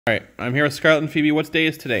Alright, I'm here with Scarlett and Phoebe. What day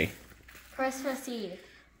is today? Christmas Eve.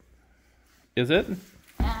 Is it?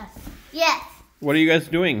 Yes. Yes. What are you guys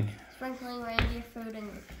doing? Sprinkling reindeer food and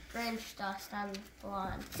Grinch dust on the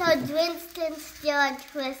lawn. So Grinch can steal our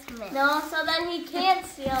Christmas. No, so then he can't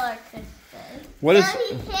steal our Christmas. What is? No,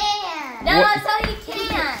 he can. No, What- so he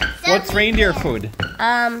can't. What's reindeer food?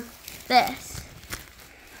 This.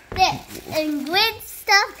 This. And Grinch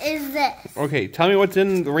stuff is this. Okay, tell me what's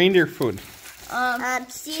in the reindeer food.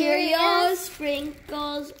 Cheerios,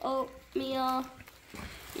 sprinkles, oatmeal.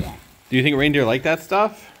 Yeah. Do you think reindeer like that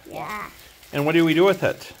stuff? Yeah. And what do we do with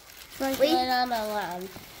it? Sprinkle it on the lawn.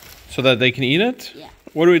 So that they can eat it? Yeah.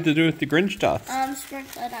 What do we have to do with the Grinch dust?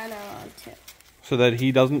 Sprinkle it on our lawn too. So that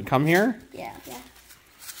he doesn't come here? Yeah. Yeah.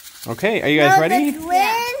 Okay, are you guys ready? The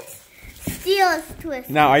Grinch steals Christmas.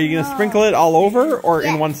 Now, are you going to sprinkle it all over or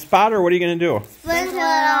in one spot, or what are you going to do? Sprinkle it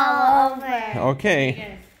all over.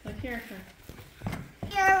 Okay. Look here.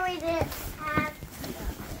 Here we did have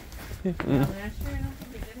Last year, I don't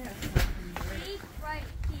think they did have stuff. See right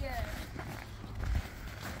here.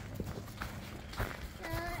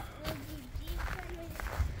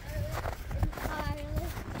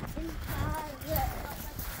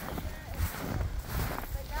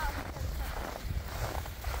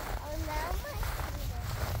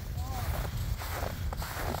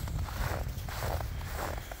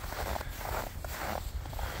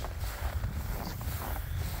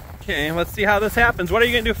 Okay, let's see how this happens. What are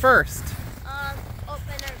you going to do first? Open our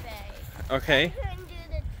bag. Okay.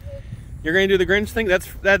 You're going to do the Grinch thing?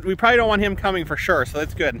 That we probably don't want him coming for sure, so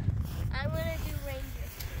that's good. I'm gonna do reindeer.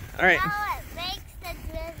 All right. Now it makes the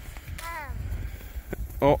Grinch come.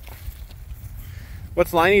 Oh.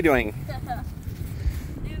 What's Liney doing?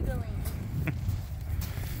 Doogling.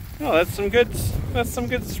 Oh, that's some good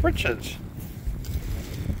switchage.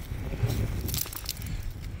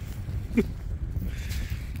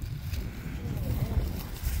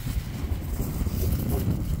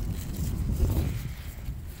 Are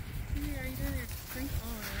you doing your sprinkle?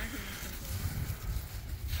 Oh,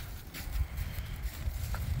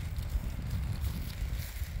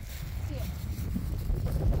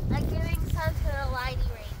 I can I'm giving some to the Liney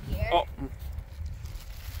reindeer. Oh. Well,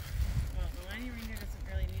 the Liney reindeer doesn't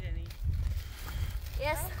really need any.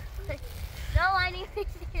 Yes. No Liney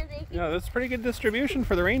reindeer. Yeah, that's pretty good distribution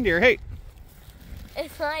for the reindeer. Hey.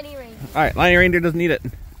 It's Liney reindeer. All right, Liney reindeer doesn't need it.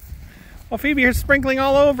 Well, Phoebe, you're sprinkling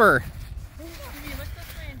all over. Phoebe, look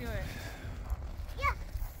this way and do it. Yeah.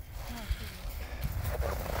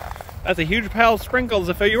 That's a huge pile of sprinkles.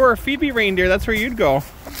 If you were a Phoebe reindeer, that's where you'd go. All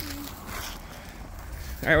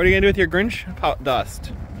right, what are you gonna do with your Grinch dust?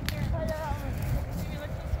 Phoebe, look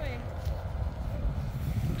this way.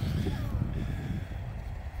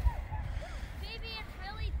 Baby, it's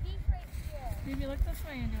really deep right here. Phoebe, look this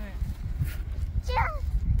way and do it.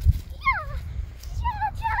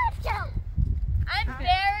 I'm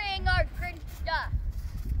burying our Grinch stuff.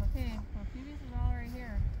 Okay, well, Phoebe's is all right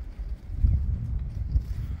here.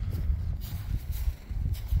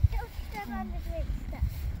 Don't step on the Grinch stuff.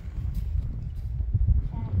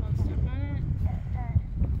 Don't step on it.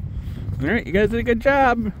 All right, you guys did a good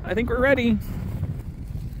job. I think we're ready.